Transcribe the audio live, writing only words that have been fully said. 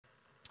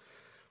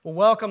Well,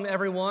 welcome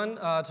everyone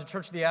to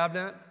Church of the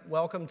Advent.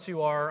 Welcome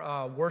to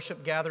our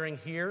worship gathering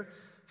here.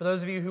 For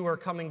those of you who are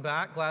coming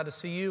back, glad to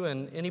see you.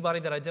 And anybody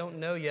that I don't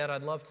know yet,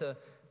 I'd love to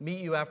meet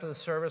you after the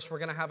service. We're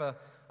going to have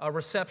a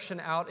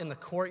reception out in the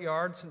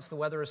courtyard since the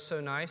weather is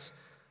so nice,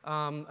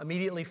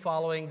 immediately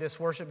following this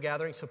worship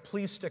gathering. So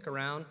please stick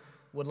around.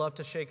 Would love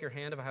to shake your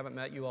hand if I haven't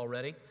met you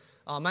already.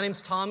 My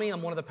name's Tommy.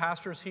 I'm one of the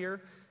pastors here.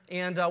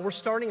 And we're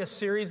starting a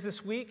series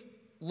this week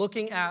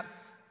looking at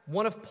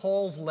one of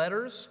Paul's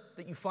letters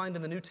that you find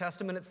in the New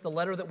Testament. It's the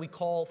letter that we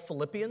call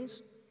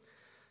Philippians.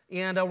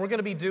 And we're going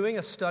to be doing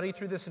a study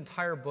through this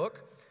entire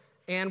book.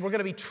 And we're going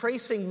to be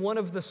tracing one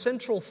of the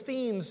central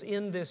themes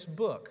in this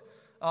book.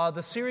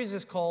 The series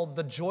is called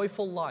The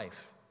Joyful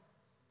Life.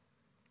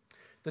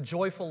 The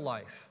Joyful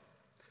Life.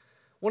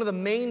 One of the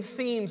main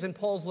themes in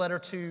Paul's letter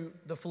to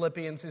the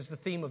Philippians is the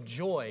theme of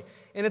joy.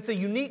 And it's a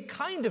unique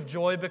kind of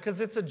joy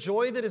because it's a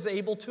joy that is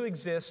able to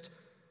exist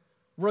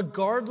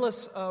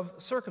regardless of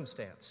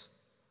circumstance.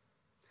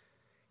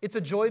 It's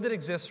a joy that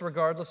exists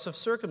regardless of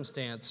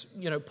circumstance.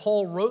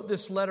 Paul wrote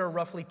this letter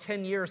roughly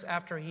 10 years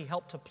after he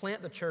helped to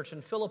plant the church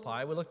in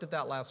Philippi. We looked at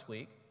that last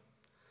week.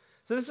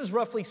 So this is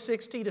roughly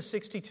 60 to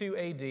 62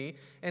 AD,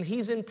 and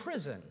he's in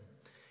prison.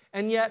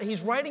 And yet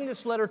he's writing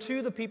this letter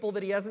to the people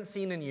that he hasn't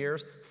seen in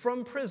years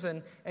from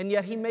prison, and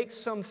yet he makes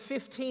some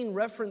 15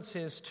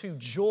 references to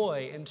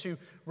joy and to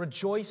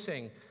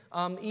rejoicing.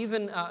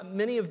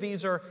 Many of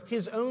these are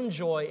his own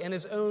joy and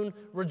his own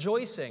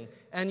rejoicing.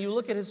 And you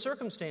look at his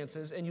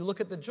circumstances and you look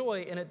at the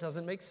joy and it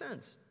doesn't make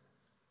sense.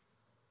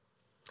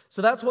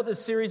 So that's what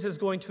this series is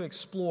going to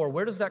explore.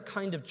 Where does that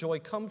kind of joy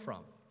come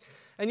from?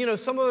 And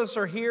some of us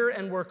are here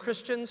and we're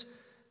Christians,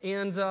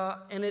 and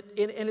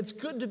it's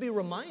good to be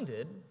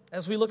reminded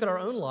as we look at our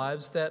own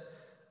lives that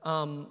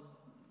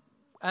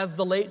as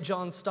the late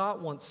John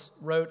Stott once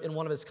wrote in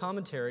one of his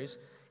commentaries,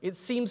 it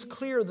seems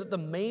clear that the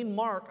main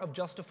mark of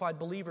justified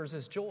believers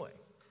is joy.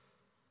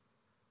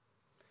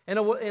 And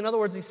in other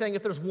words, he's saying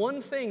if there's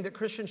one thing that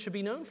Christians should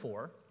be known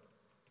for,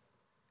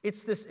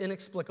 it's this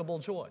inexplicable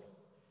joy.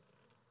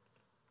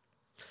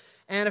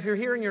 And if you're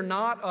here and you're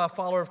not a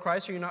follower of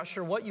Christ or you're not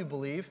sure what you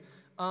believe,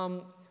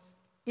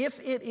 if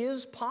it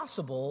is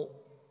possible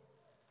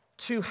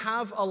to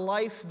have a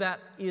life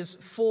that is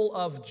full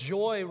of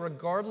joy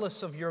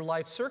regardless of your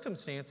life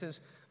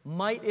circumstances,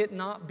 might it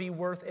not be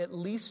worth at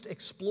least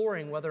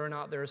exploring whether or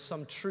not there is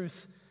some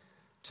truth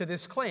to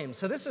this claim?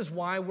 So this is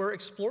why we're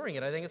exploring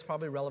it. I think it's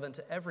probably relevant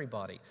to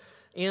everybody.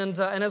 And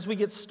as we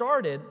get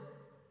started,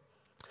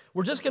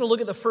 we're just going to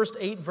look at the first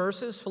 8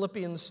 verses,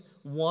 Philippians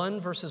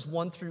 1, verses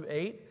 1 through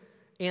 8.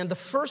 And the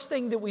first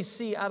thing that we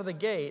see out of the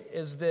gate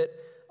is that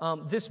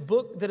this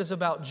book that is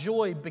about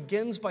joy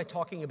begins by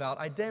talking about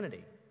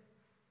identity.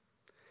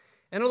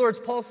 In other words,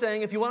 Paul's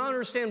saying, if you want to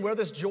understand where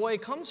this joy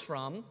comes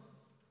from,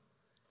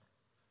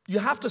 you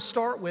have to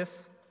start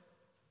with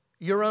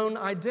your own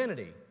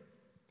identity.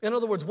 In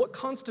other words, what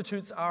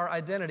constitutes our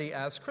identity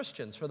as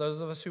Christians, for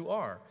those of us who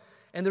are?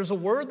 And there's a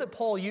word that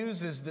Paul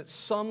uses that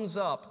sums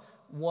up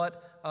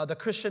what the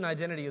Christian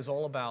identity is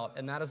all about,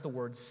 and that is the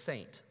word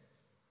saint.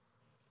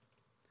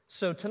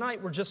 So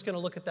tonight we're just going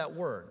to look at that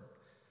word,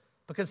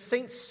 because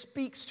saint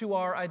speaks to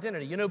our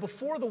identity.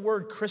 Before the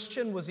word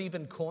Christian was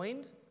even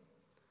coined,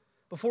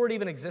 before it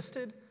even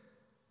existed,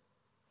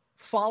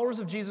 followers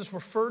of Jesus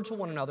referred to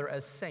one another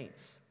as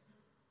saints.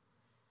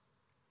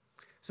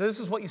 So this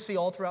is what you see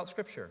all throughout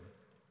Scripture.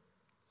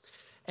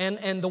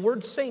 And the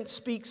word saint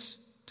speaks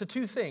to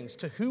two things,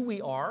 to who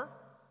we are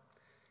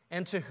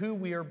and to who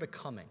we are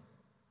becoming.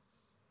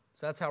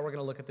 So that's how we're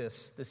going to look at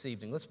this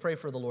evening. Let's pray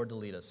for the Lord to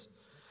lead us.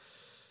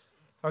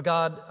 Our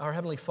God, our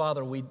Heavenly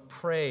Father, we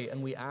pray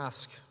and we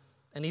ask,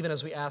 and even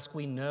as we ask,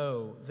 we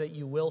know that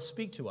you will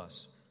speak to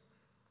us.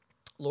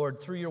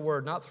 Lord, through your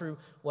word, not through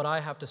what I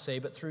have to say,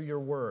 but through your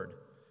word.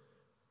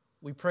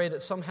 We pray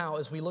that somehow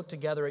as we look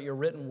together at your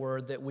written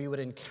word, that we would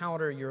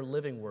encounter your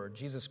living word,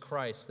 Jesus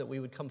Christ, that we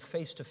would come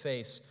face to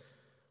face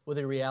with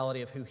the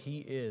reality of who he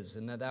is,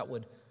 and that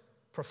would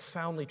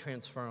profoundly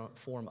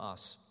transform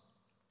us.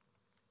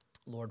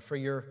 Lord, for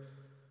your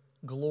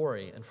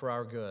glory and for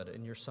our good,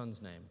 in your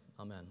Son's name,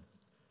 amen.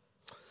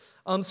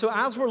 So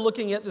as we're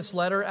looking at this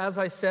letter, as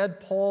I said,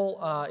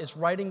 Paul is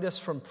writing this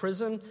from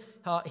prison.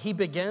 He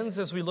begins,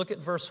 as we look at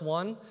verse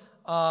 1,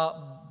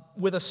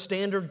 with a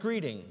standard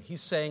greeting.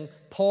 He's saying,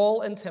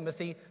 Paul and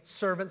Timothy,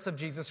 servants of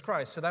Jesus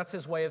Christ. So that's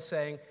his way of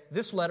saying,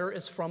 this letter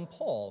is from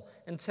Paul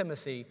and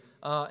Timothy,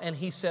 and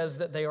he says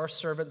that they are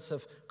servants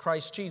of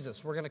Christ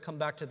Jesus. We're going to come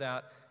back to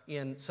that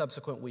in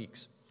subsequent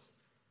weeks.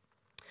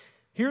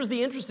 Here's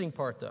the interesting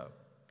part, though.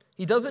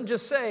 He doesn't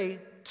just say,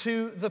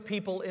 to the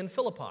people in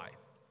Philippi,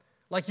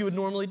 like you would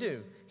normally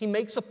do. He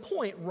makes a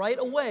point right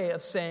away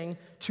of saying,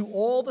 to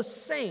all the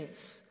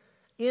saints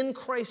in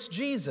Christ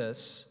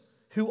Jesus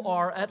who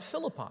are at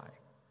Philippi,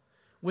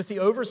 with the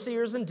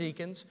overseers and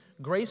deacons,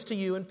 grace to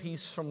you and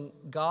peace from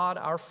God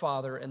our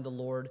Father and the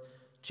Lord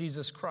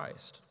Jesus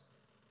Christ.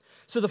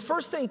 So the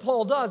first thing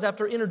Paul does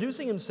after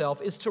introducing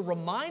himself is to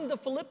remind the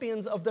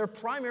Philippians of their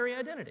primary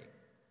identity.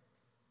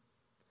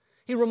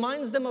 He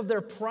reminds them of their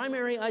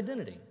primary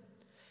identity.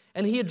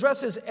 And he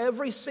addresses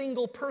every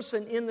single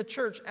person in the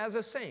church as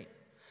a saint.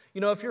 You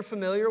know, if you're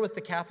familiar with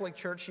the Catholic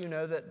Church, you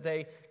know that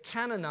they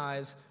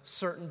canonize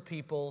certain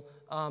people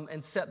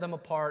and set them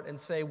apart and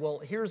say, well,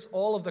 here's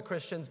all of the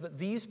Christians, but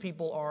these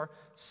people are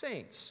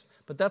saints.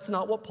 But that's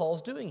not what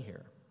Paul's doing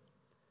here.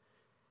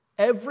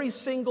 Every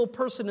single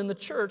person in the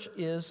church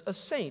is a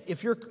saint.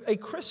 If you're a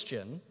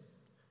Christian,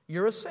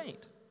 you're a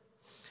saint.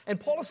 And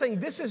Paul is saying,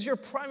 this is your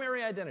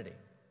primary identity.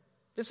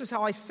 This is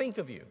how I think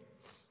of you.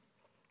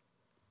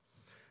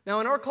 Now,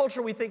 in our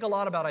culture, we think a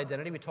lot about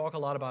identity. We talk a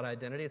lot about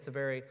identity. It's a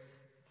very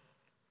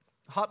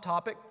hot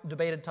topic,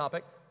 debated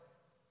topic.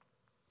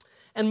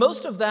 And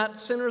most of that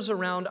centers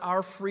around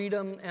our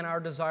freedom and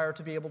our desire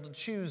to be able to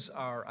choose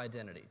our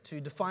identity,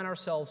 to define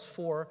ourselves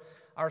for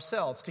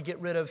ourselves, to get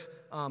rid of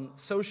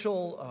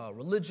social,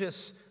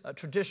 religious,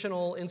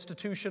 traditional,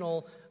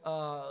 institutional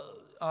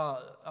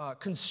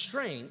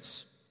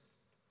constraints,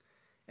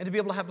 and to be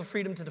able to have the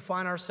freedom to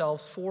define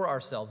ourselves for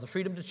ourselves, the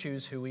freedom to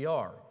choose who we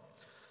are.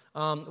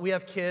 We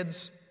have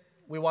kids.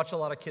 We watch a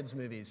lot of kids'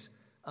 movies.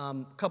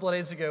 A couple of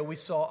days ago, we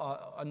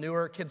saw a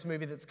newer kids'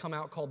 movie that's come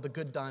out called The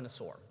Good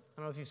Dinosaur.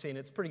 I don't know if you've seen it.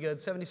 It's pretty good,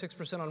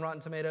 76% on Rotten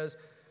Tomatoes.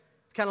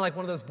 It's kind of like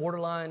one of those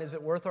borderline, is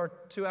it worth our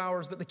 2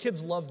 hours? But the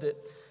kids loved it.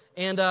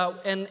 And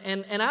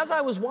as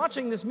I was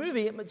watching this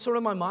movie, sort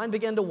of my mind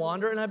began to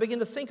wander, and I began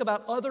to think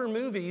about other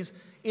movies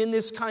in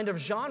this kind of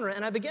genre,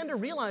 and I began to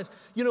realize,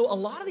 you know, a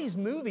lot of these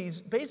movies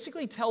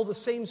basically tell the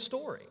same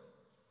story.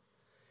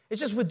 It's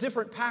just with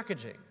different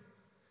packaging.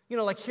 You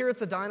know, like here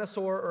it's a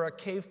dinosaur or a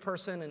cave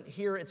person, and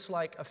here it's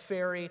like a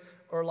fairy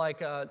or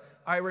like an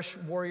Irish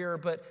warrior,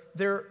 but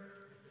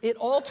it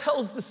all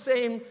tells the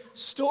same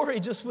story,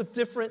 just with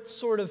different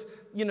sort of,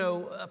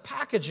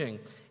 packaging.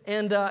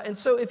 And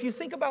so if you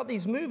think about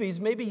these movies,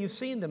 maybe you've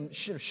seen them,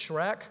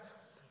 Shrek,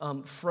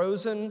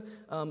 Frozen,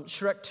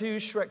 Shrek 2,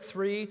 Shrek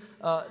 3,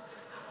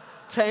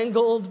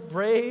 Tangled,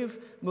 Brave,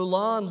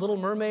 Mulan, Little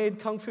Mermaid,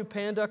 Kung Fu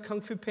Panda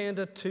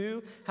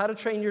 2, How to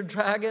Train Your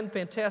Dragon,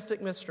 Fantastic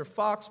Mr.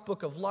 Fox,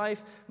 Book of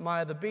Life,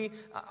 Maya the Bee.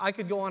 I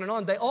could go on and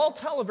on. They all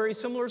tell a very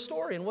similar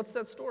story. And what's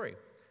that story?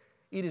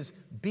 It is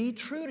be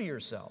true to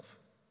yourself,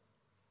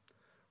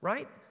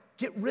 right?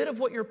 Get rid of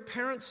what your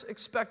parents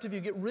expect of you.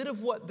 Get rid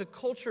of what the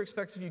culture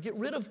expects of you. Get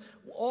rid of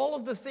all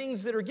of the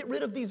things get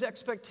rid of these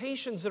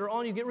expectations that are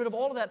on you. Get rid of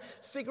all of that.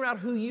 Figure out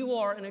who you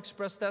are and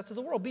express that to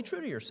the world. Be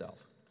true to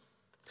yourself.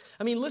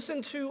 I mean,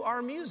 listen to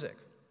our music.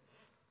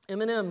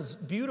 Eminem's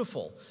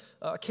Beautiful.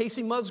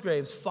 Casey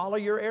Musgraves, Follow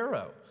Your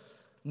Arrow.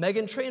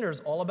 Meghan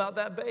Trainor's All About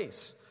That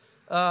Bass.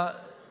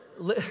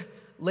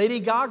 Lady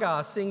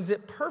Gaga sings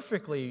it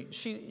perfectly.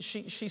 She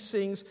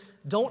sings,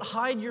 don't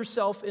hide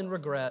yourself in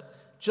regret.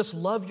 Just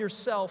love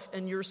yourself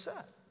and you're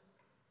set.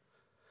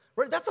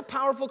 Right? That's a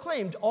powerful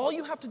claim. All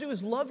you have to do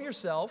is love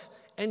yourself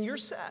and you're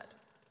set.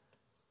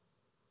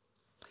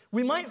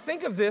 We might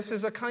think of this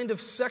as a kind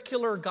of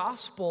secular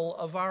gospel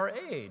of our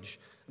age,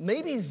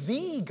 maybe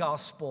the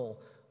gospel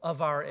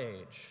of our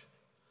age.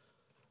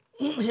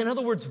 In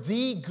other words,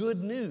 the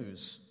good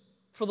news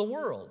for the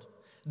world.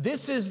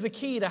 This is the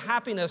key to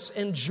happiness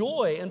and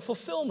joy and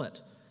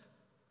fulfillment.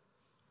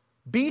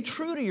 Be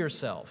true to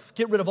yourself.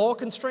 Get rid of all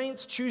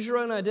constraints. Choose your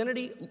own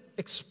identity.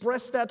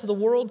 Express that to the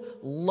world.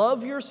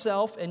 Love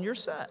yourself and you're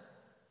set.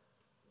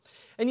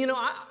 And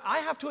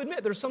I have to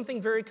admit, there's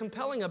something very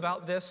compelling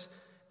about this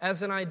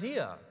as an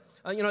idea.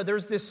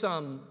 There's this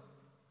kind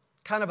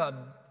of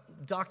a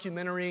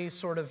documentary,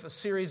 sort of a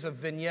series of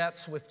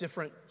vignettes with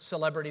different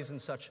celebrities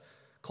and such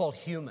called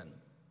Human.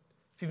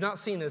 If you've not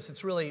seen this,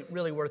 it's really,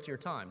 really worth your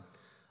time.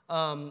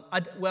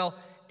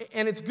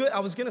 And it's good. I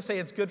was going to say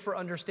it's good for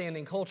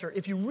understanding culture.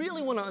 If you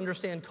really want to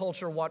understand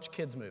culture, watch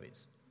kids'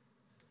 movies.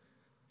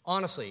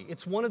 Honestly,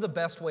 it's one of the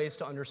best ways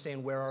to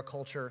understand where our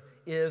culture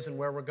is and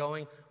where we're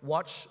going.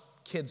 Watch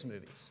kids'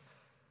 movies.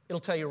 It'll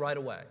tell you right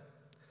away.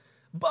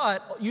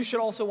 But you should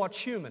also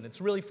watch Human.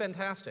 It's really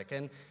fantastic.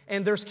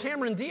 And there's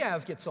Cameron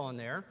Diaz gets on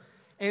there,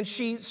 and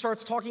she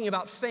starts talking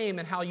about fame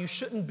and how you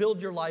shouldn't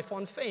build your life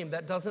on fame.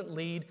 That doesn't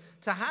lead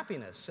to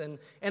happiness. And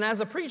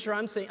as a preacher,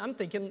 I'm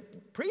thinking,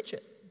 preach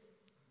it.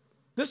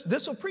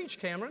 This will preach,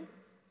 Cameron.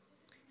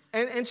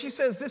 And she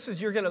says,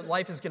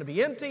 life is gonna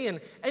be empty, and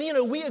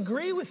we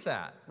agree with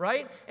that,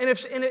 right? And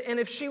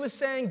if she was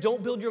saying,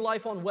 don't build your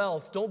life on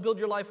wealth, don't build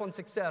your life on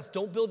success,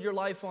 don't build your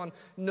life on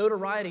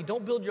notoriety,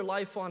 don't build your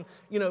life on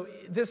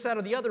this, that,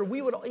 or the other,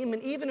 we would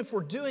even if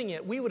we're doing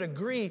it, we would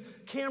agree,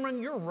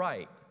 Cameron, you're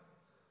right.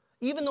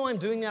 Even though I'm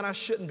doing that, I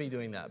shouldn't be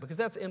doing that because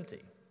that's empty.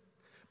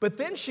 But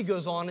then she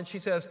goes on and she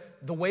says,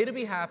 the way to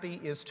be happy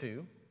is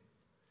to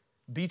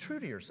be true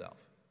to yourself.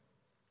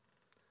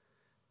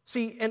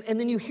 See, and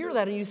then you hear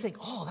that and you think,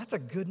 oh, that's a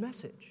good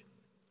message.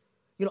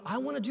 I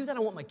want to do that. I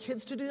want my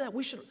kids to do that.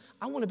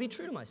 I want to be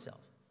true to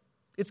myself.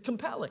 It's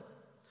compelling.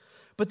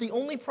 But the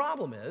only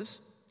problem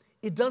is,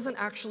 it doesn't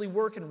actually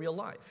work in real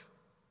life.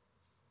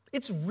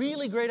 It's a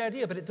really great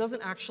idea, but it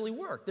doesn't actually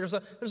work. There's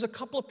a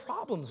couple of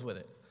problems with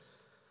it.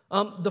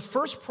 The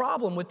first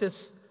problem with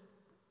this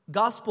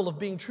gospel of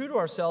being true to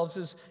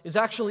ourselves is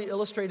actually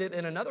illustrated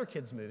in another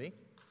kids' movie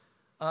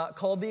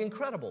called The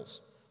Incredibles.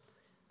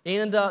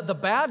 And the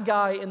bad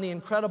guy in The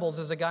Incredibles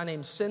is a guy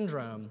named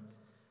Syndrome.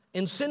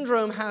 And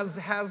Syndrome has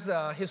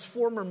his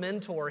former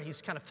mentor,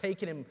 he's kind of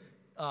taken him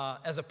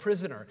as a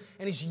prisoner.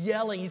 And he's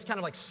yelling, he's kind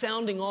of like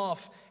sounding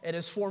off at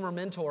his former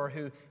mentor,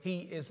 who he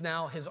is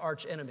now his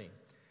arch enemy.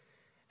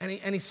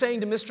 And he's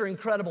saying to Mr.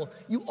 Incredible,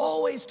 "You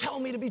always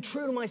tell me to be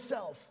true to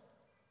myself,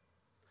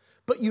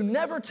 but you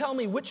never tell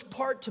me which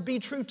part to be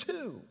true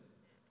to."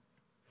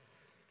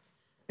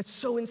 It's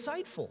so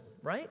insightful,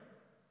 right?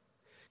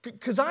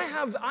 Because I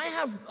have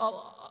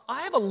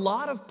a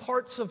lot of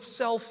parts of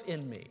self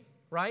in me,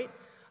 right?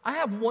 I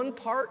have one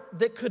part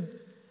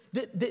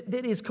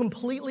that is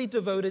completely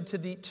devoted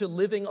to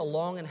living a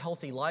long and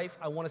healthy life.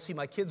 I want to see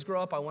my kids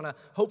grow up. I want to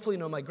hopefully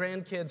know my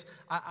grandkids.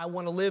 I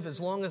want to live as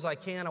long as I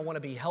can. I want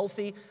to be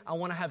healthy. I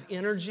want to have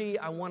energy.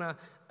 I want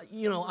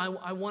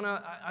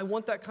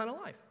that kind of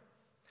life.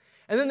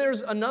 And then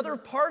there's another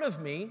part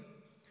of me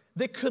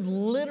that could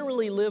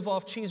literally live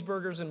off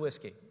cheeseburgers and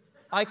whiskey.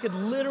 I could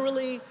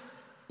literally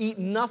eat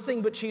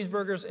nothing but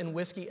cheeseburgers and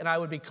whiskey, and I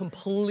would be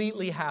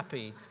completely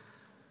happy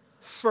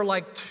for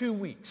like 2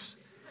 weeks.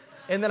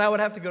 And then I would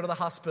have to go to the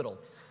hospital.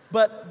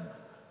 But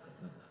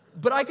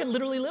I could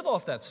literally live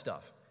off that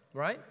stuff,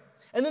 right?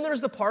 And then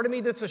there's the part of me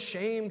that's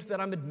ashamed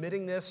that I'm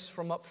admitting this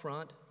from up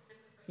front.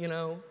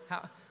 Now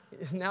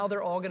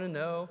they're all going to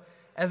know,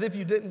 as if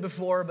you didn't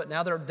before, but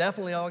now they're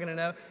definitely all going to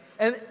know.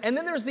 And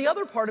then there's the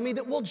other part of me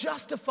that will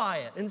justify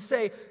it and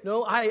say,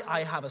 no,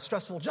 I have a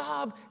stressful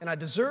job, and I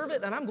deserve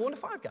it, and I'm going to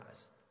Five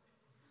Guys.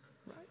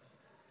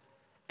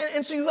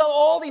 And so you have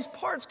all these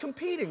parts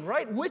competing,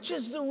 right? Which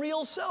is the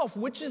real self?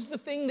 Which is the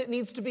thing that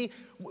needs to be,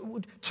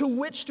 to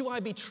which do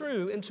I be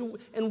true,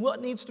 and what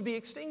needs to be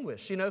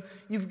extinguished?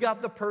 You've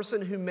got the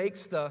person who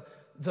makes the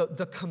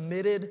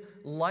committed,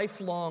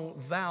 lifelong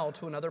vow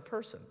to another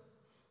person.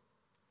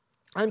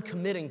 I'm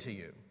committing to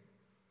you,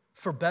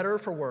 for better,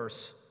 for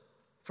worse,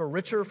 for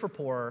richer, for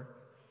poorer,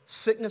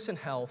 sickness and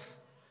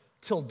health,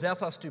 till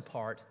death us do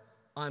part,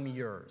 I'm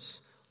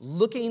yours.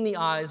 Looking in the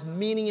eyes,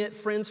 meaning it,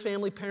 friends,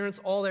 family, parents,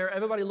 all there,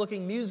 everybody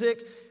looking,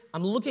 music.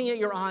 I'm looking at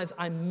your eyes.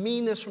 I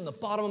mean this from the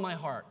bottom of my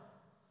heart.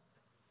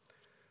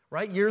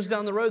 Right? Years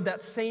down the road,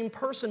 that same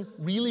person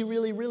really,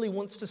 really, really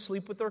wants to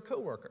sleep with their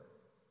coworker,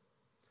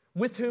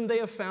 with whom they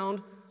have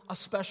found a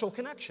special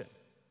connection.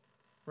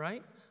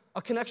 Right?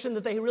 A connection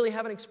that they really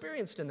haven't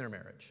experienced in their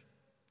marriage.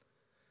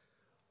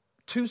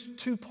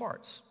 Two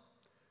parts.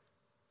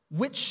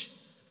 Which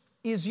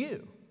is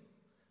you?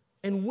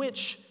 And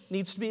which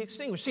needs to be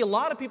extinguished? See, a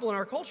lot of people in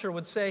our culture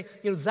would say,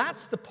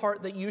 that's the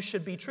part that you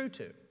should be true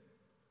to.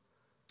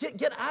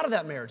 Get out of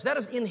that marriage. That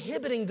is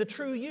inhibiting the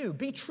true you.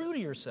 Be true to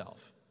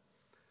yourself.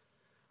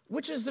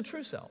 Which is the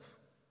true self?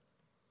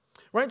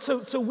 Right?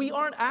 So we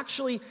aren't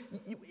actually,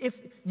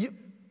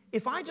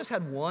 if I just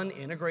had one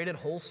integrated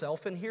whole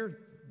self in here,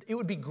 it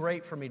would be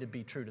great for me to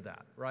be true to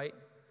that, right?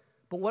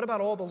 But what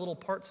about all the little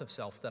parts of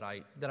self that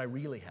I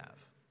really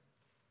have?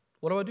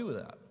 What do I do with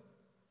that?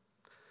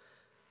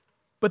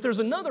 But there's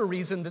another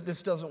reason that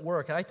this doesn't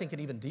work, and I think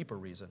an even deeper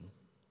reason.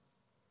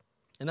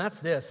 And that's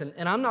this,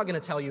 and I'm not going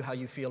to tell you how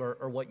you feel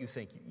or what you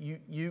think.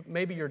 You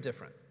maybe you're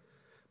different.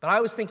 But I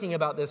was thinking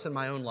about this in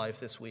my own life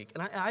this week,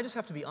 and I just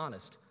have to be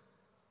honest.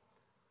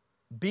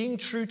 Being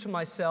true to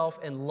myself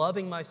and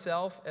loving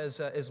myself,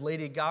 as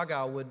Lady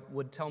Gaga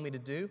would tell me to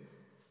do,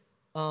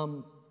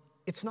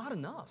 it's not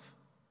enough.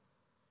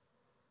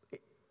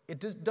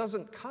 It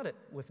doesn't cut it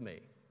with me.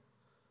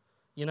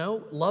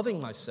 Loving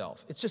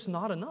myself, it's just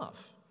not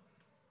enough.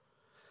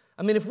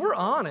 I mean, if we're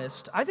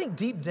honest, I think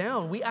deep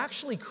down we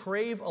actually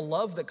crave a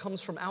love that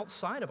comes from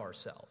outside of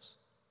ourselves.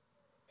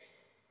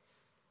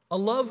 A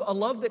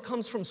love that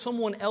comes from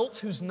someone else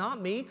who's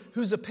not me,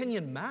 whose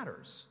opinion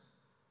matters.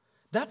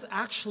 That's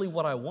actually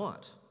what I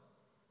want.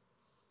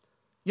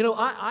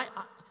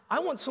 I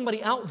want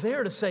somebody out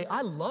there to say,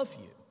 I love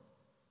you,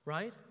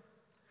 right?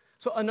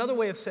 So another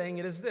way of saying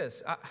it is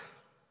this.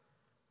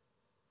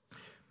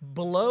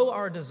 Below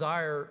our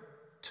desire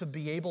to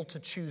be able to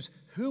choose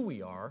who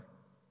we are,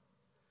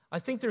 I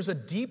think there's a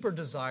deeper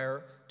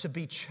desire to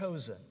be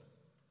chosen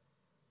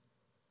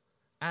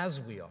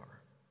as we are.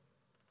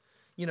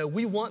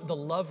 We want the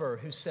lover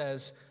who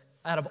says,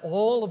 out of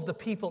all of the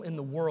people in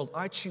the world,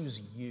 I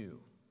choose you.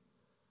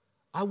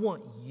 I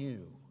want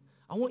you.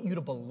 I want you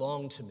to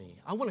belong to me.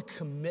 I want to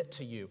commit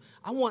to you.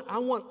 I want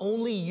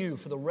only you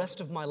for the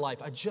rest of my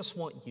life. I just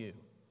want you.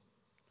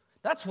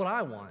 That's what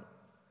I want.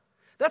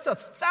 That's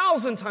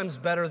 1,000 times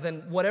better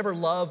than whatever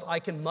love I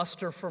can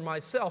muster for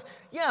myself.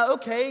 Yeah,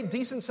 okay,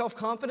 decent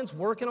self-confidence,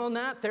 working on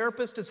that.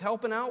 Therapist is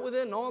helping out with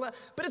it and all that.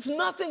 But it's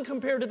nothing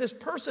compared to this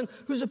person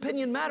whose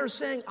opinion matters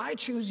saying, I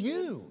choose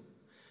you.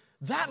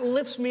 That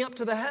lifts me up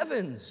to the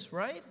heavens,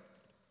 right?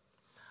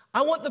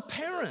 I want the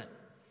parent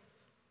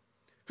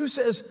who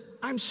says,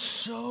 I'm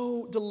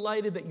so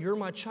delighted that you're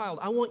my child.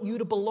 I want you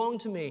to belong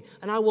to me,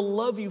 and I will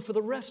love you for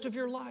the rest of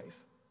your life.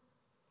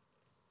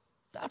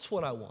 That's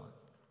what I want.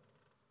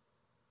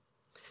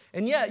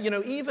 And yet,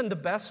 even the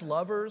best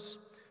lovers,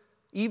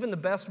 even the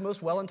best,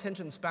 most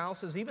well-intentioned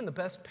spouses, even the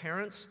best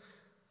parents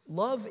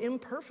love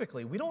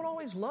imperfectly. We don't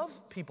always love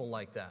people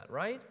like that,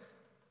 right?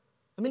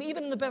 I mean,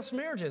 even in the best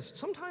marriages,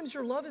 sometimes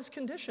your love is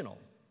conditional.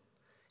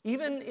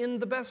 Even in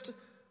the best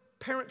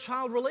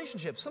parent-child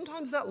relationship,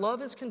 sometimes that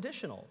love is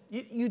conditional.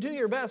 You do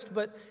your best,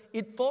 but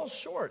it falls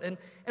short. And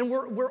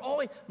we're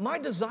always, my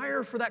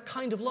desire for that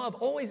kind of love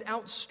always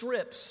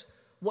outstrips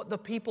what the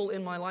people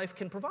in my life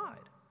can provide.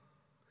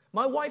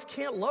 My wife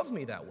can't love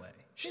me that way.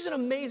 She's an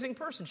amazing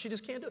person. She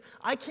just can't do it.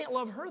 I can't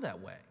love her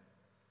that way.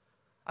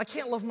 I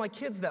can't love my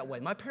kids that way.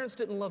 My parents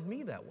didn't love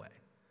me that way.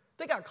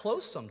 They got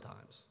close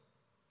sometimes,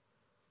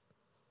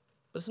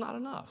 but it's not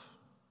enough.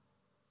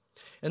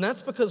 And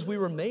that's because we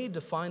were made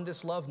to find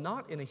this love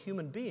not in a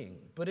human being,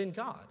 but in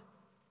God.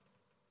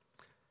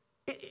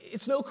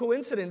 It's no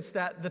coincidence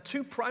that the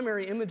two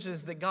primary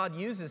images that God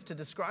uses to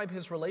describe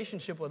his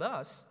relationship with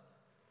us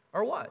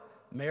are what?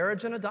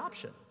 Marriage and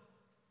adoption.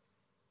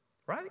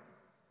 Right?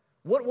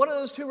 What do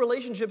those two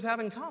relationships have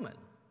in common?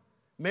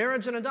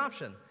 Marriage and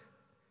adoption.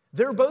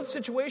 They're both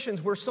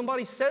situations where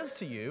somebody says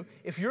to you,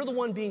 if you're the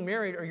one being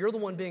married or you're the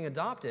one being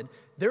adopted,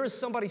 there is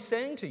somebody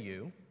saying to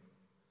you,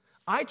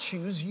 I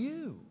choose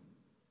you.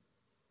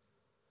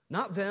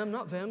 Not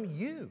them,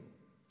 you.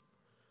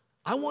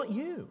 I want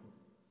you.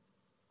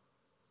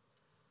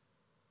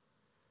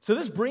 So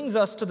this brings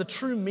us to the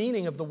true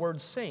meaning of the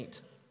word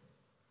saint.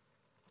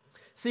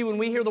 See, when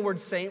we hear the word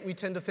saint, we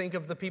tend to think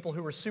of the people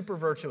who are super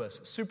virtuous,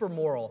 super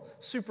moral,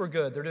 super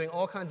good. They're doing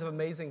all kinds of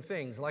amazing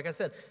things. Like I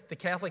said, the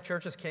Catholic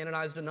Church has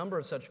canonized a number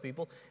of such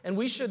people, and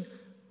we should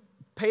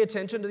pay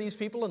attention to these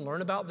people and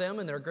learn about them,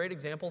 and they're great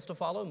examples to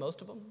follow,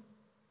 most of them.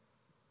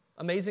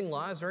 Amazing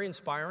lives, very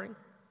inspiring.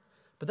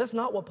 But that's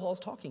not what Paul's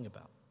talking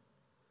about.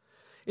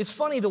 It's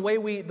funny, the way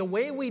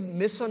we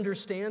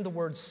misunderstand the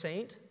word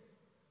saint,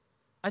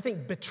 I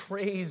think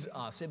betrays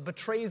us. It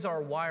betrays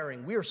our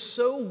wiring. We are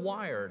so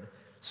wired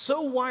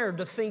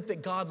to think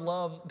that God's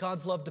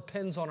love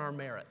depends on our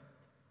merit.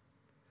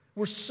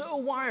 We're so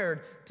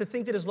wired to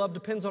think that his love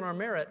depends on our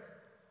merit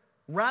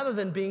rather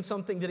than being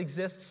something that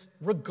exists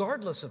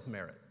regardless of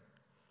merit.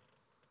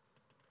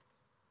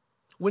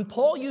 When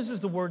Paul uses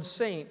the word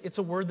saint, it's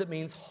a word that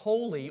means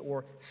holy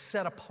or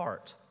set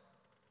apart.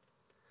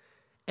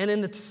 And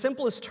in the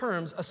simplest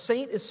terms, a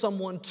saint is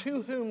someone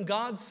to whom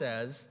God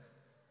says,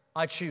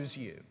 I choose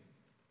you.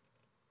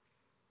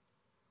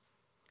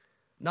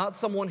 Not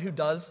someone who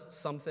does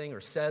something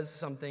or says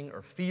something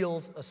or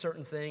feels a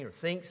certain thing or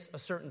thinks a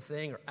certain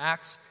thing or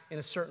acts in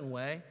a certain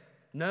way.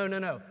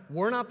 No.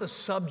 We're not the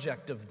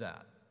subject of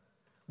that.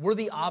 We're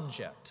the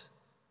object.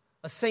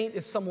 A saint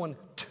is someone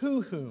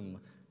to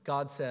whom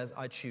God says,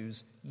 I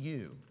choose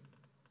you.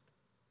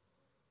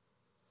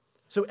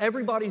 So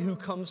everybody who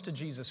comes to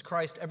Jesus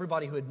Christ,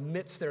 everybody who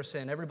admits their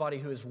sin, everybody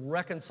who is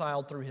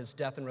reconciled through his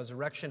death and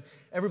resurrection,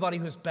 everybody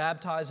who is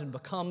baptized and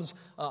becomes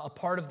a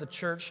part of the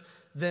church,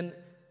 then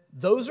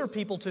those are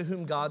people to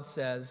whom God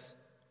says,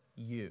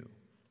 you.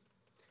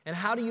 And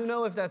how do you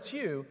know if that's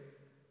you?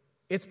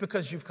 It's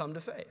because you've come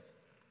to faith.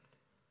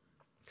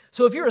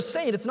 So if you're a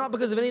saint, it's not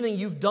because of anything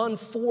you've done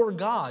for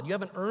God. You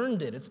haven't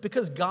earned it. It's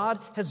because God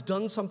has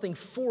done something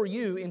for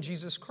you in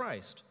Jesus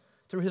Christ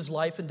through his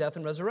life and death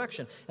and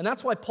resurrection. And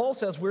that's why Paul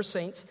says we're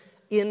saints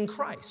in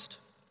Christ,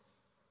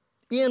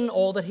 in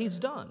all that he's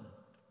done.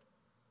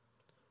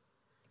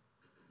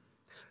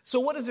 So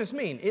what does this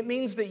mean? It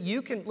means that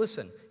you can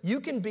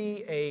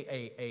be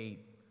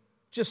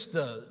just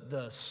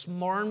the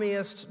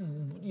smarmiest,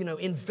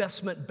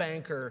 investment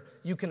banker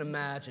you can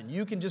imagine.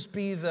 You can just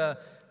be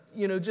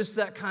just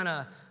that kind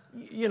of,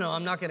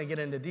 I'm not going to get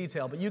into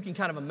detail, but you can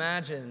kind of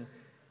imagine,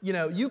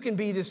 you can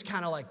be this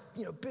kind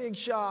of big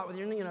shot with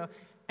your,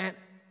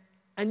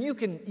 and you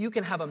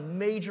can have a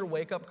major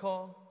wake-up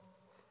call,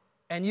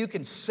 and you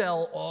can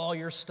sell all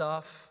your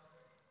stuff,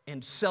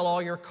 and sell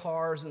all your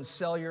cars, and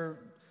sell your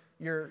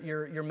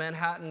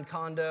Manhattan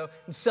condo,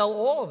 and sell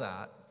all of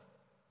that,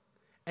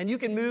 and you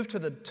can move to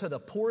the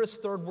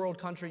poorest third world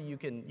country you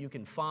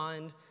can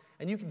find,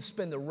 and you can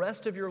spend the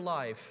rest of your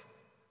life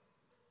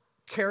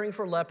caring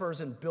for lepers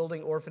and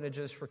building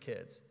orphanages for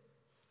kids.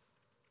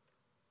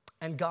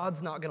 And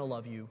God's not going to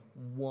love you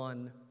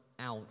 1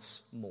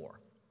 ounce more.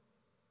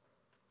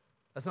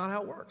 That's not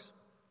how it works.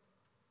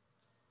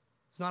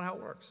 It's not how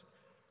it works.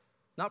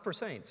 Not for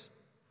saints.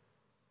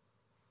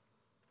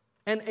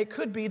 And it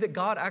could be that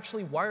God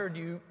actually wired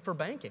you for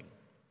banking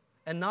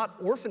and not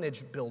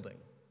orphanage building.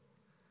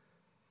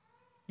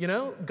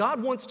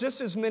 God wants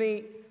just as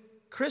many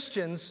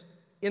Christians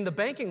in the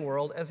banking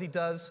world as he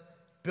does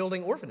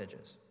building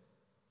orphanages.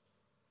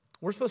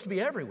 We're supposed to be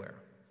everywhere.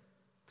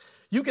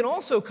 You can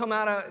also come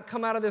out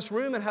of this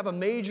room and have a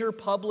major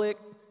public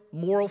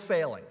moral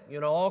failing.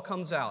 It all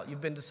comes out.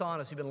 You've been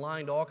dishonest. You've been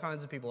lying to all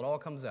kinds of people. It all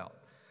comes out.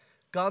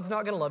 God's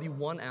not going to love you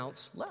 1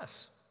 ounce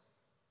less.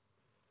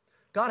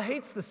 God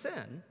hates the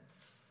sin,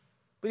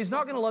 but he's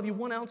not going to love you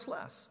 1 ounce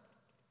less.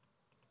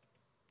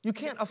 You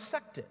can't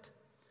affect it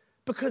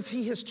because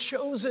he has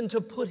chosen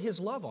to put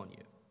his love on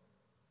you.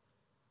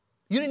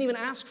 You didn't even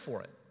ask for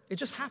it. It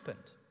just happened.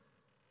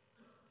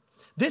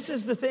 This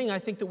is the thing I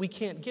think that we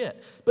can't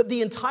get. But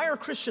the entire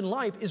Christian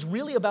life is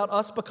really about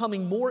us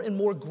becoming more and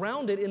more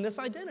grounded in this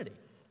identity.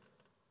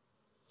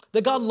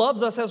 That God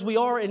loves us as we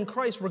are in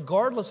Christ,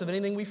 regardless of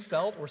anything we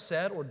felt or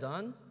said or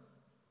done.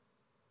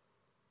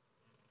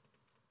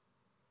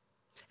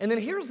 And then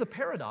here's the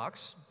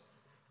paradox,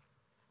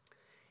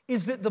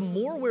 is that the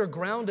more we're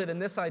grounded in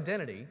this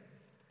identity,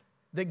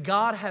 that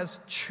God has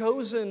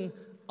chosen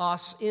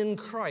us in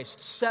Christ,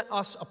 set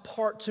us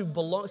apart to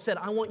belong, said,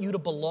 I want you to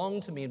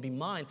belong to me and be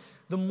mine.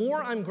 The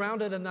more I'm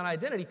grounded in that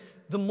identity,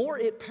 the more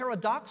it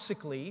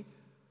paradoxically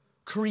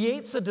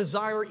creates a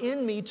desire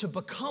in me to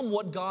become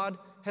what God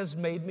has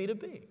made me to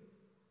be.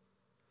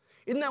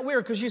 Isn't that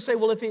weird? Because you say,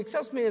 well, if he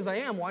accepts me as I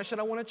am, why should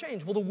I want to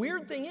change? Well, the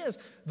weird thing is,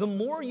 the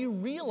more you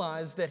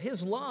realize that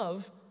his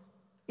love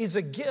is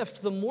a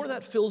gift, the more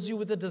that fills you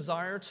with a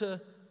desire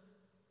to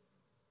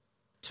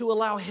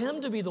allow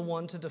him to be the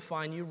one to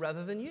define you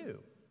rather than you.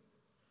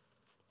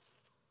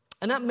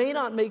 And that may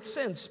not make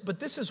sense, but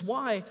this is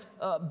why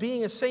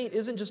being a saint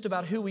isn't just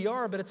about who we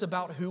are, but it's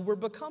about who we're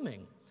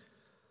becoming.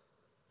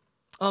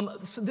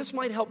 So this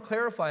might help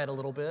clarify it a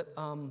little bit.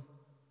 Dan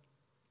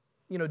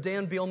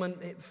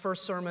Beelman,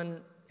 first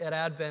sermon at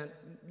Advent,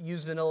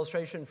 used an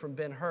illustration from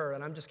Ben-Hur,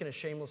 and I'm just going to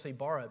shamelessly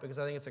borrow it because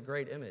I think it's a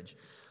great image.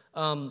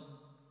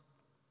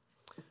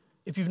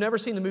 If you've never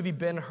seen the movie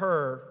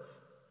Ben-Hur,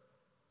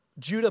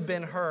 Judah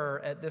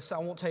Ben-Hur, at this, I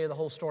won't tell you the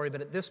whole story,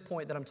 but at this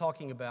point that I'm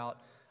talking about,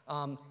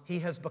 he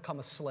has become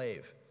a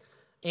slave.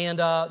 And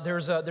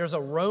there's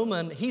a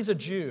Roman, he's a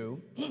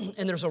Jew,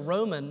 and there's a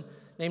Roman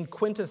named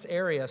Quintus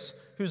Arrius,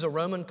 who's a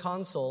Roman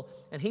consul,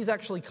 and he's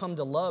actually come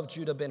to love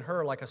Judah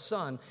Ben-Hur like a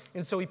son,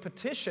 and so he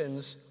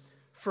petitions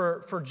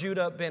for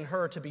Judah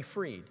Ben-Hur to be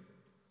freed,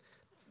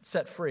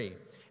 set free.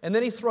 And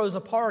then he throws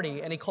a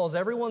party, and he calls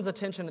everyone's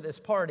attention at this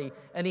party,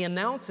 and he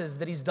announces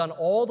that he's done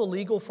all the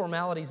legal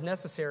formalities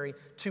necessary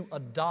to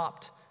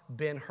adopt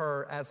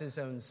Ben-Hur as his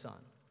own son.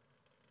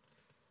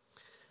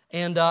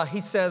 And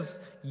he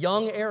says,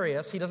 young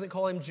Arrius, he doesn't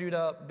call him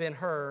Judah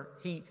Ben-Hur,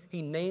 he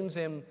names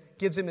him,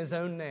 gives him his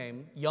own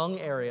name, young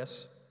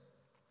Arrius,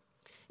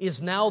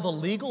 is now the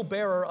legal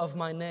bearer of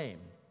my name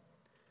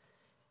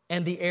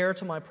and the heir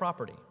to my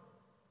property.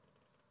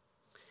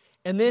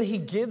 And then he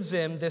gives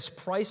him this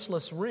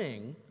priceless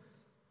ring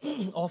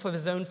off of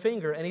his own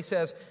finger, and he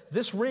says,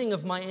 this ring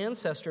of my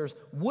ancestors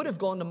would have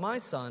gone to my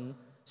son,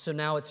 so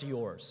now it's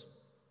yours.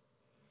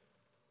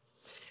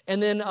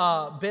 And then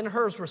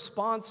Ben-Hur's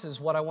response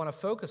is what I want to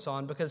focus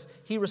on, because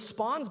he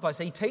responds by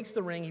saying, he takes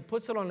the ring, he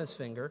puts it on his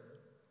finger,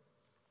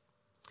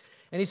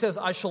 and he says,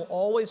 I shall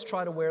always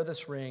try to wear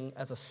this ring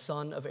as a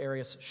son of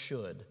Arrius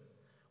should,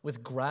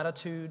 with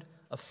gratitude,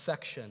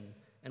 affection,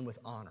 and with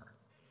honor.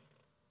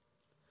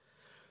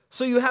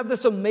 So you have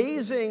this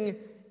amazing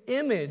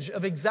image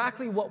of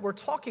exactly what we're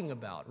talking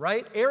about,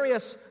 right?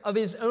 Arrius, of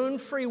his own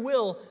free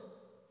will,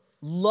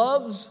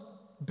 loves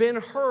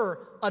Ben-Hur,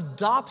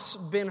 adopts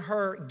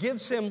Ben-Hur,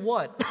 gives him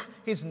what?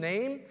 His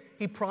name.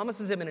 He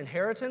promises him an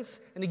inheritance,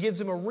 and he gives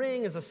him a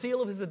ring as a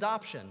seal of his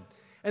adoption.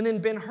 And then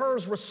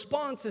Ben-Hur's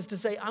response is to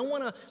say, I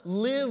want to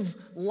live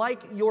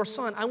like your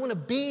son. I want to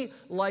be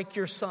like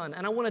your son.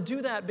 And I want to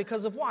do that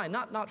because of why?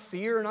 Not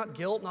fear, not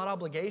guilt, not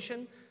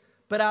obligation,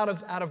 but out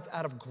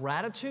of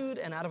gratitude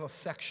and out of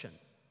affection.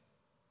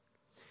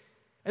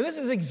 And this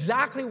is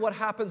exactly what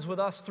happens with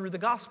us through the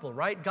gospel,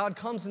 right? God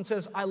comes and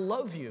says, I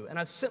love you, and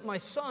I've sent my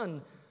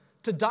son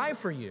to die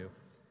for you.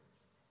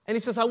 And he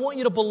says, I want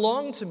you to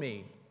belong to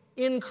me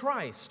in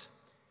Christ.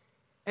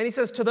 And he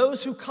says, to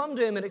those who come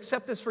to him and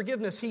accept this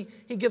forgiveness, he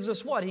gives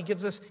us what? He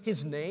gives us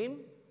his name.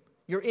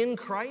 You're in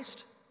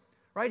Christ,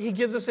 right? He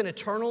gives us an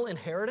eternal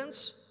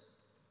inheritance.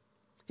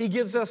 He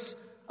gives us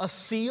a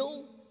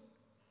seal,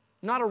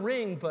 not a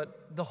ring,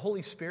 but the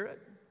Holy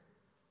Spirit.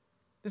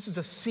 This is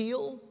a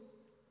seal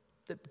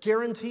that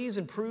guarantees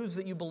and proves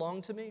that you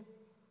belong to me.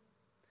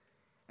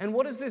 And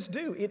what does this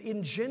do? It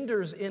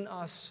engenders in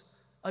us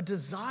a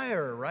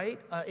desire, right?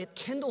 It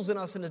kindles in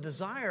us a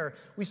desire.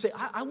 We say,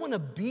 I want to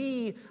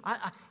be,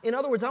 in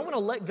other words, I want to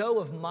let go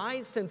of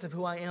my sense of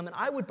who I am, and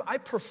I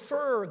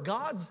prefer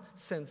God's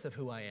sense of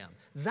who I am.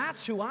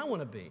 That's who I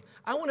want to be.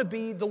 I want to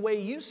be the way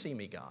you see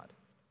me, God.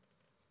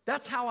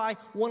 That's how I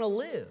want to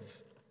live.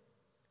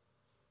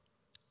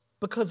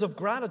 Because of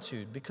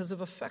gratitude, because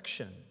of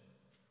affection.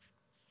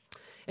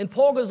 And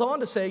Paul goes on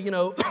to say,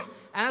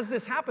 as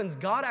this happens,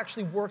 God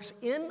actually works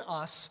in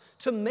us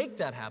to make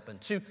that happen,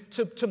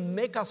 to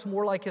make us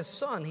more like his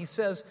son. He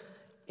says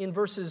in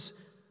verses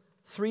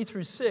 3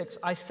 through 6,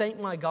 I thank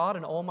my God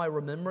in all my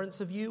remembrance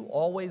of you,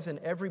 always in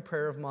every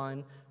prayer of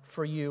mine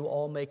for you,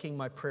 all making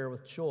my prayer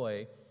with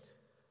joy,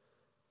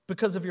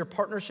 because of your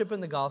partnership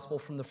in the gospel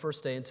from the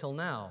first day until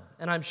now.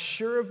 And I'm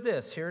sure of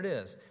this, here it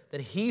is,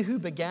 that he who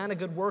began a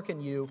good work in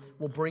you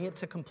will bring it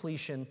to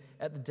completion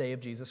at the day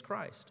of Jesus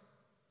Christ.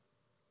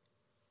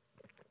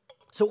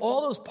 So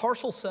all those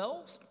partial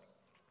selves,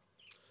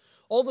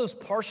 all those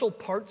partial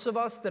parts of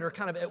us that are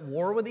kind of at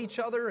war with each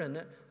other,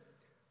 and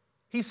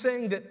he's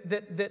saying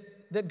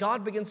that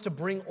God begins to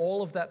bring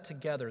all of that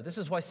together. This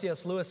is why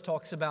C.S. Lewis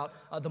talks about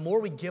the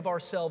more we give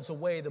ourselves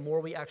away, the more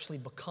we actually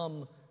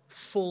become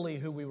fully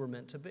who we were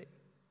meant to be.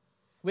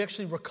 We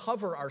actually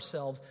recover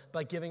ourselves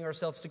by giving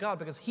ourselves to God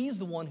because he's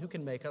the one who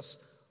can make us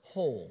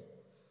whole.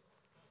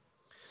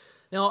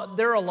 Now,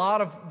 there are a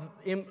lot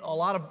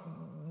of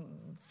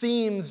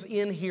themes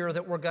in here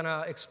that we're going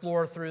to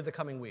explore through the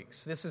coming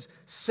weeks. This is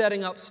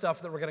setting up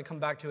stuff that we're going to come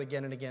back to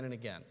again and again and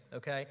again,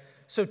 okay?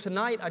 So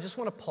tonight, I just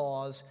want to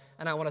pause,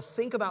 and I want to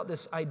think about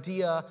this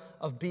idea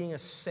of being a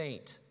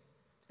saint,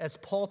 as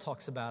Paul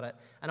talks about it,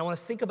 and I want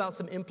to think about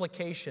some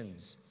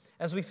implications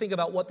as we think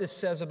about what this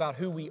says about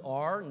who we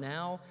are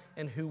now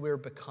and who we're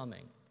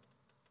becoming.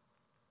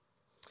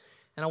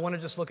 And I want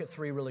to just look at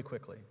three really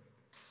quickly.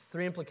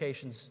 Three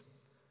implications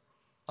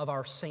of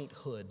our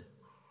sainthood.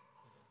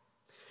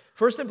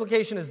 First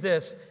implication is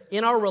this: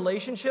 in our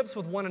relationships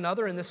with one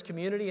another in this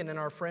community and in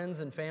our friends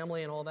and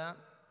family and all that,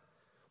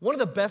 one of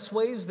the best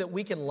ways that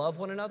we can love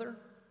one another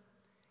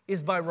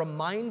is by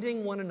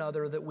reminding one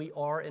another that we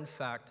are, in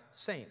fact,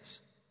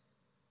 saints.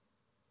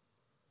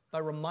 By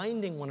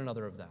reminding one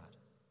another of that.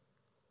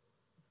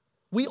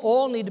 We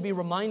all need to be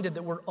reminded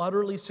that we're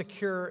utterly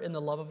secure in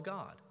the love of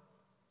God.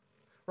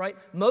 Right?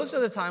 Most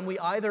of the time, we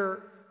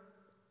either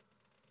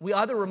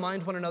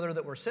remind one another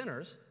that we're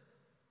sinners,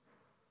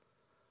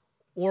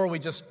 or we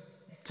just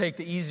take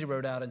the easy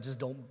road out and just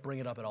don't bring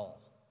it up at all,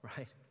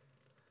 right?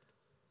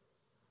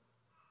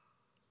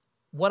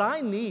 What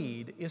I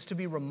need is to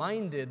be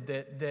reminded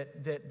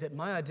that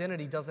my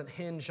identity doesn't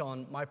hinge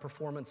on my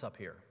performance up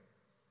here.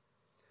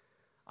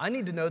 I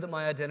need to know that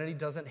my identity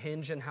doesn't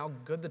hinge on how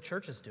good the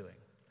church is doing.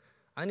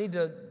 I need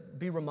to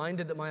be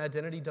reminded that my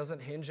identity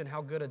doesn't hinge on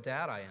how good a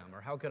dad I am,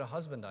 or how good a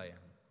husband I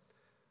am,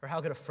 or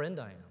how good a friend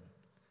I am.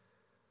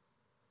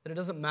 That it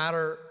doesn't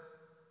matter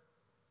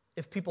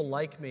if people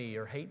like me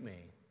or hate me.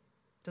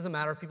 It doesn't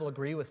matter if people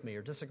agree with me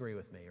or disagree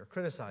with me or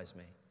criticize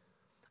me.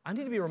 I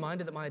need to be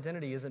reminded that my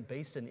identity isn't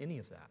based in any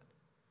of that.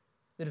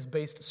 It is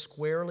based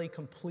squarely,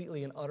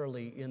 completely, and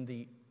utterly in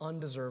the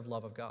undeserved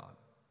love of God.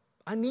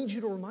 I need you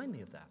to remind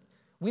me of that.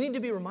 We need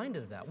to be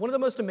reminded of that. One of the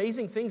most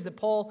amazing things that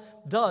Paul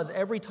does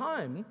every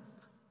time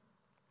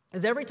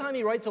is every time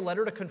he writes a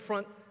letter to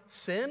confront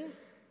sin,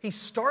 he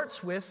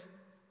starts with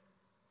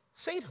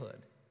sainthood.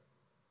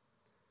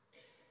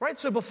 Right?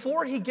 So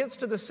before he gets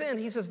to the sin,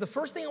 he says, the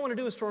first thing I want to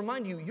do is to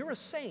remind you, you're a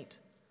saint.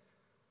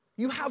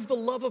 You have the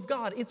love of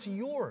God. It's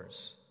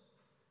yours.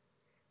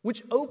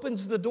 Which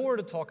opens the door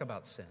to talk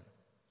about sin.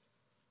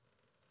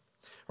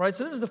 Right?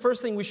 So this is the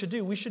first thing we should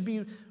do. We should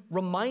be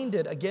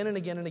reminded again and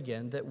again and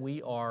again that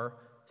we are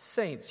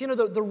saints. You know,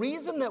 the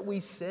reason that we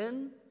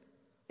sin,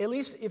 at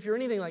least if you're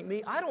anything like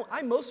me,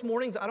 most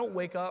mornings I don't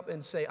wake up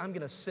and say, I'm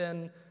going to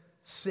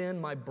sin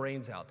my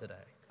brains out today.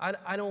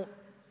 I don't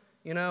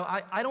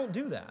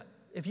do that.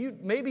 If you,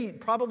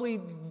 probably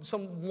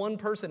one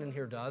person in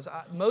here does.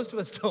 Most of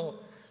us don't.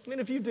 I mean,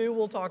 if you do,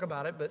 we'll talk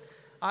about it, but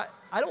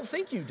I don't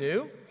think you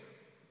do.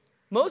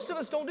 Most of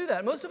us don't do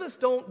that. Most of us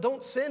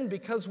don't sin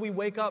because we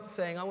wake up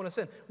saying, I want to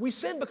sin. We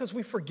sin because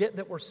we forget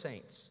that we're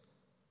saints.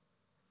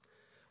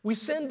 We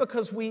sin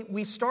because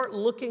we start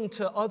looking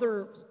to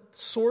other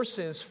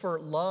sources for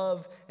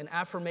love and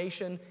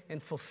affirmation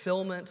and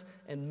fulfillment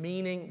and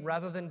meaning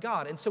rather than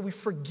God. And so we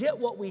forget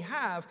what we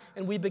have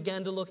and we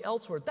begin to look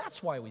elsewhere.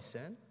 That's why we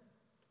sin.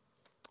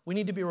 We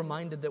need to be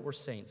reminded that we're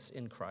saints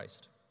in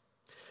Christ.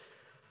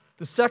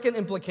 The second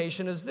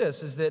implication is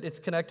this, is that it's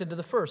connected to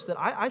the first, that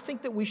I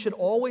think that we should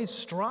always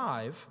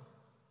strive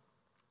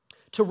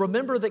to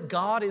remember that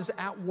God is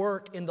at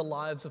work in the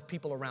lives of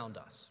people around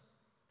us.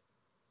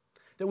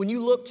 That when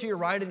you look to your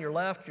right and your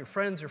left, your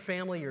friends, your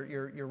family,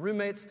 your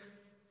roommates,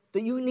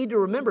 that you need to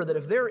remember that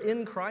if they're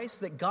in Christ,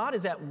 that God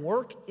is at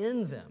work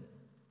in them.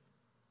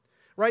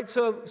 Right?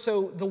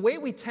 So the way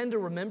we tend to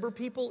remember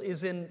people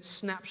is in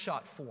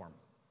snapshot form.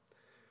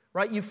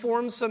 Right? You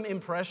form some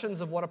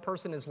impressions of what a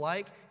person is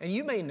like, and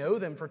you may know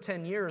them for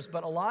 10 years,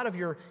 but a lot of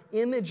your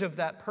image of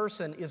that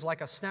person is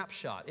like a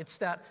snapshot. It's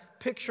that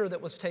picture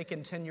that was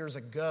taken 10 years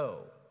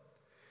ago.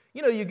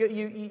 You know,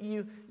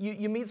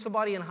 you meet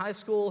somebody in high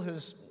school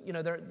who's, you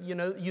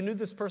knew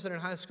this person in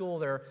high school,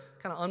 they're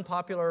kind of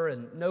unpopular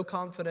and no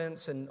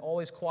confidence and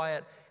always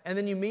quiet, and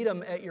then you meet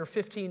them at your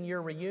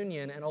 15-year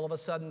reunion, and all of a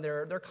sudden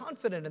they're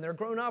confident and they're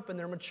grown up and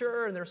they're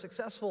mature and they're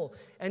successful,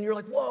 and you're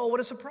like, whoa, what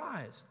a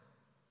surprise.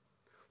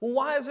 Well,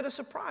 why is it a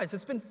surprise?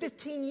 It's been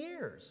 15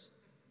 years.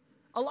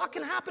 A lot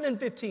can happen in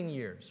 15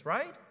 years,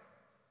 right?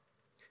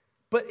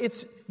 But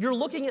you're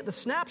looking at the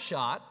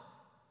snapshot,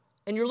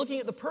 and you're looking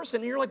at the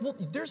person, and you're like, well,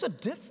 there's a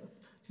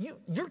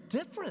you're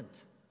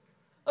different.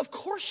 Of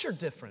course you're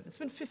different. It's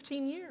been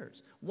 15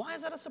 years. Why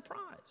is that a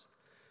surprise?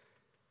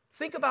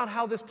 Think about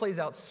how this plays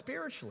out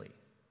spiritually,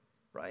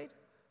 right?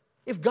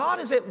 If God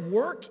is at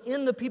work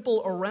in the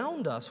people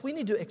around us, we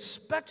need to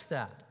expect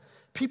that.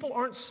 People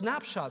aren't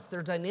snapshots.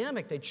 They're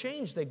dynamic. They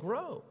change. They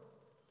grow.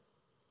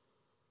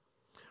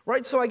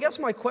 Right? So I guess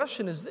my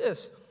question is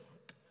this.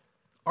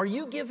 Are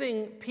you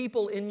giving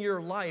people in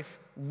your life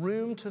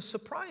room to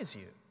surprise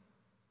you?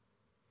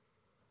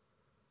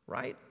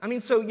 Right? I mean,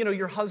 so,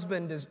 your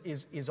husband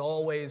is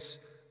always,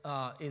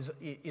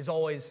 he's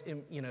always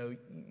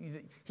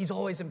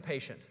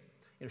impatient.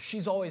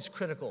 She's always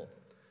critical.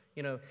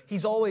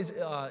 He's always,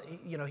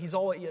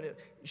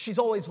 she's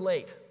always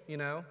late,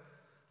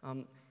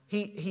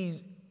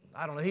 He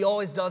I don't know, he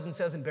always does and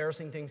says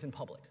embarrassing things in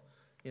public,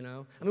 you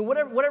know? I mean,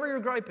 whatever your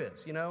gripe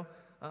is, you know?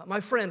 My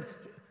friend,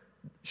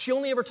 she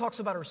only ever talks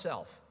about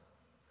herself.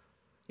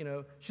 You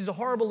know, she's a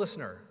horrible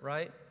listener,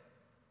 right?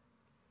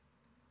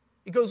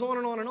 It goes on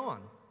and on and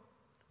on.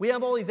 We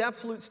have all these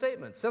absolute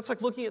statements. That's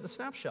like looking at the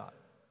snapshot.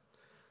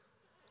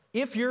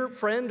 If your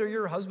friend or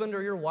your husband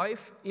or your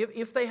wife,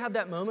 if they had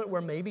that moment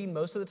where maybe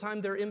most of the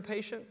time they're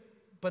impatient,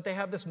 but they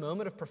have this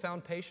moment of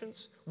profound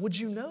patience, would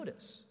you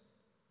notice?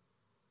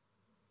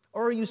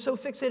 Or are you so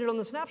fixated on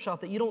the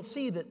snapshot that you don't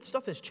see that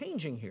stuff is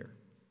changing here?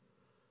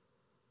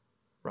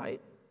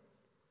 Right?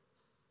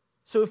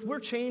 So if we're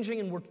changing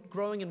and we're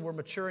growing and we're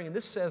maturing, and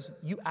this says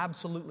you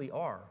absolutely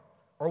are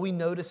we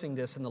noticing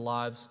this in the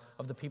lives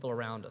of the people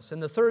around us?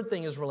 And the third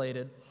thing is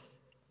related.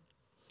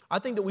 I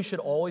think that we should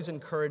always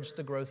encourage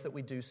the growth that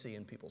we do see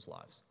in people's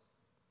lives.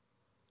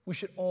 We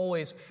should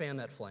always fan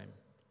that flame.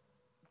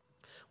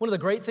 One of the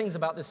great things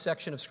about this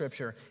section of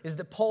Scripture is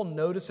that Paul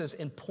notices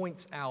and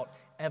points out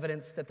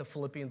evidence that the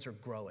Philippians are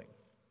growing.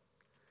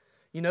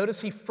 You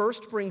notice he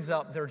first brings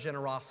up their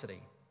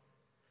generosity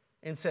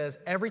and says,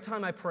 every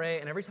time I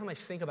pray and every time I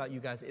think about you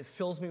guys, it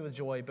fills me with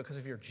joy because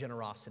of your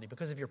generosity,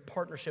 because of your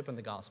partnership in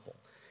the gospel.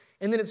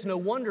 And then it's no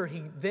wonder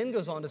he then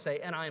goes on to say,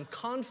 and I am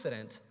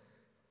confident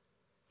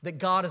that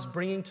God is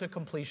bringing to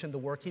completion the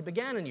work he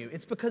began in you.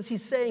 It's because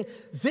he's saying,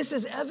 this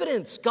is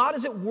evidence. God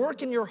is at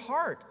work in your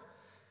heart.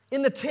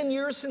 In the 10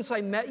 years since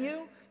I met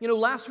you, you know,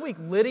 last week,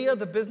 Lydia,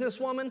 the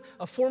businesswoman,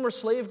 a former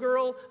slave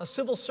girl, a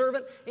civil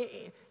servant,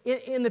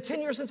 in the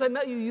 10 years since I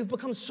met you, you've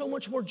become so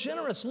much more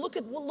generous. Look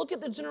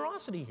at the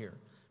generosity here.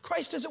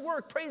 Christ is at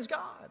work. Praise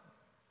God.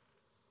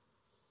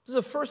 This is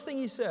the first thing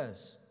he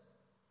says.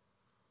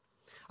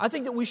 I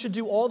think that we should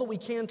do all that we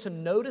can to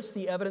notice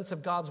the evidence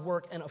of God's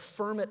work and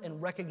affirm it and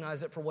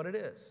recognize it for what it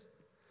is.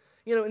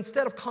 You know,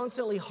 instead of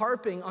constantly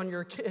harping on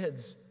your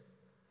kids,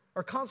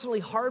 or constantly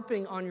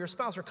harping on your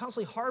spouse, or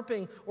constantly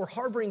harping or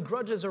harboring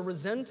grudges or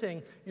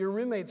resenting your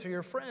roommates or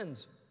your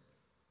friends.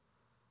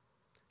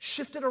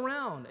 Shift it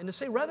around and to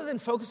say, rather than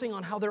focusing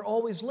on how they're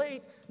always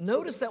late,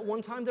 notice that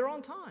one time they're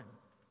on time.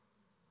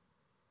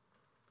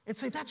 And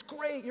say, that's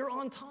great, you're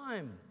on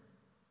time.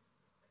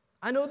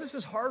 I know this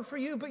is hard for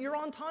you, but you're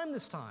on time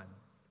this time.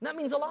 And that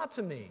means a lot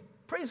to me.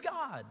 Praise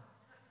God.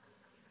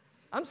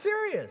 I'm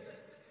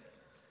serious.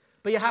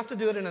 But you have to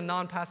do it in a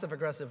non-passive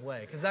aggressive way,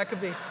 because that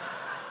could be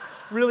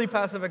really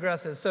passive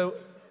aggressive. So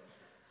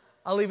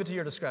I'll leave it to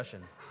your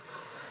discretion.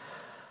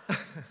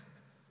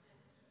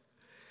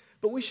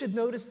 But we should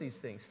notice these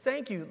things.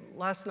 Thank you.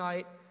 Last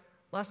night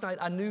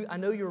I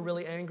know you were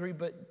really angry,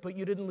 but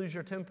you didn't lose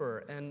your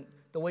temper, and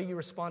the way you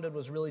responded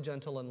was really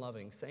gentle and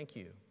loving. Thank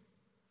you.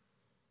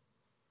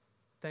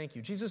 Thank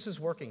you. Jesus is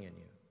working in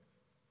you,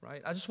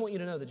 right? I just want you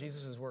to know that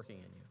Jesus is working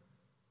in you.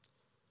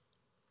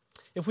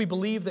 If we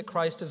believe that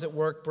Christ is at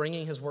work,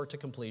 bringing his work to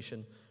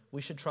completion,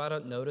 we should try to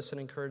notice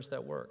and encourage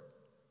that work.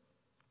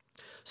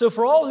 So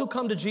for all who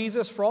come to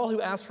Jesus, for all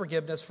who ask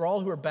forgiveness, for all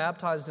who are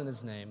baptized in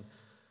his name,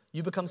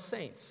 you become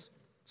saints.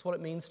 That's what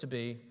it means to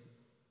be.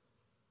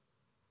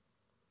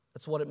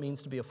 That's what it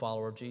means to be a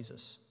follower of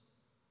Jesus.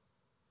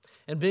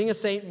 And being a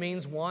saint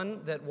means,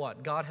 one, that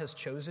what? God has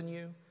chosen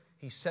you.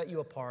 He set you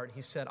apart.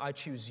 He said, I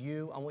choose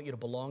you. I want you to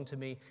belong to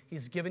me.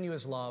 He's given you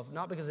his love,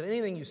 not because of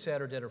anything you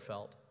said or did or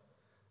felt,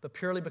 but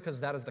purely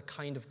because that is the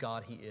kind of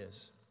God he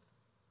is.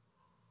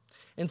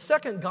 And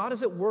second, God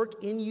is at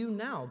work in you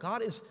now.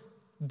 God is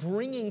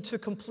bringing to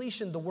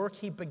completion the work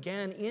he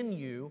began in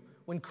you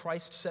when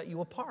Christ set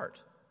you apart,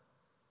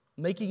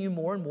 making you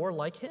more and more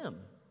like him.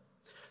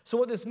 So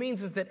what this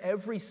means is that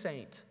every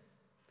saint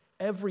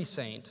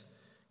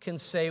can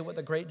say what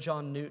the great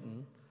John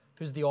Newton,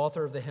 who's the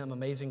author of the hymn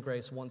Amazing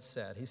Grace, once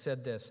said. He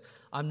said this,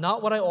 I'm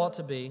not what I ought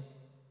to be.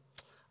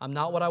 I'm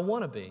not what I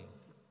want to be.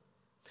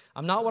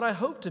 I'm not what I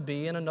hope to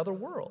be in another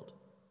world.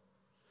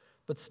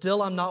 But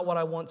still I'm not what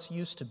I once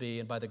used to be,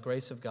 and by the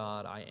grace of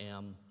God, I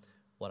am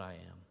what I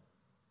am.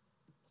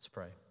 Let's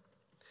pray.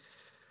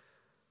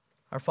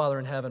 Our Father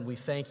in heaven, we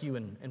thank you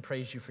and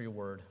praise you for your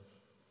word.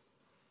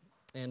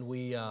 And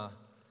we,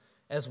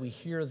 as we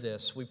hear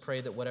this, we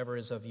pray that whatever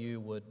is of you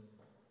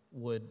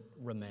would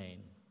remain.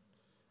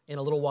 In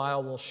a little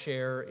while, we'll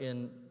share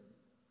in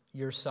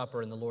your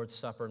supper, in the Lord's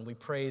Supper, and we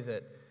pray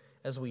that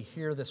as we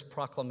hear this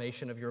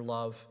proclamation of your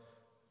love,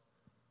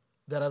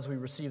 that as we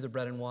receive the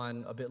bread and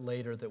wine a bit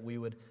later, that we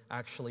would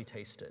actually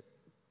taste it.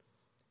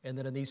 And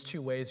that in these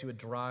two ways, you would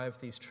drive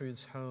these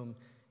truths home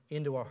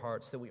into our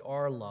hearts, that we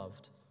are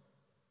loved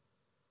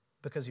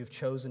because you've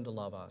chosen to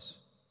love us.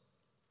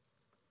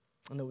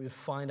 And that we would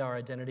find our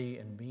identity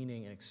and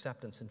meaning and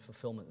acceptance and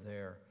fulfillment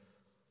there.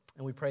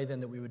 And we pray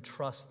then that we would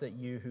trust that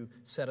you who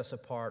set us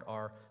apart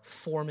are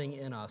forming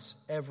in us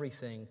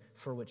everything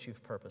for which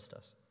you've purposed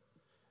us.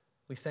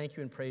 We thank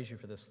you and praise you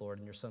for this, Lord,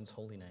 in your Son's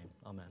holy name.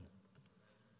 Amen.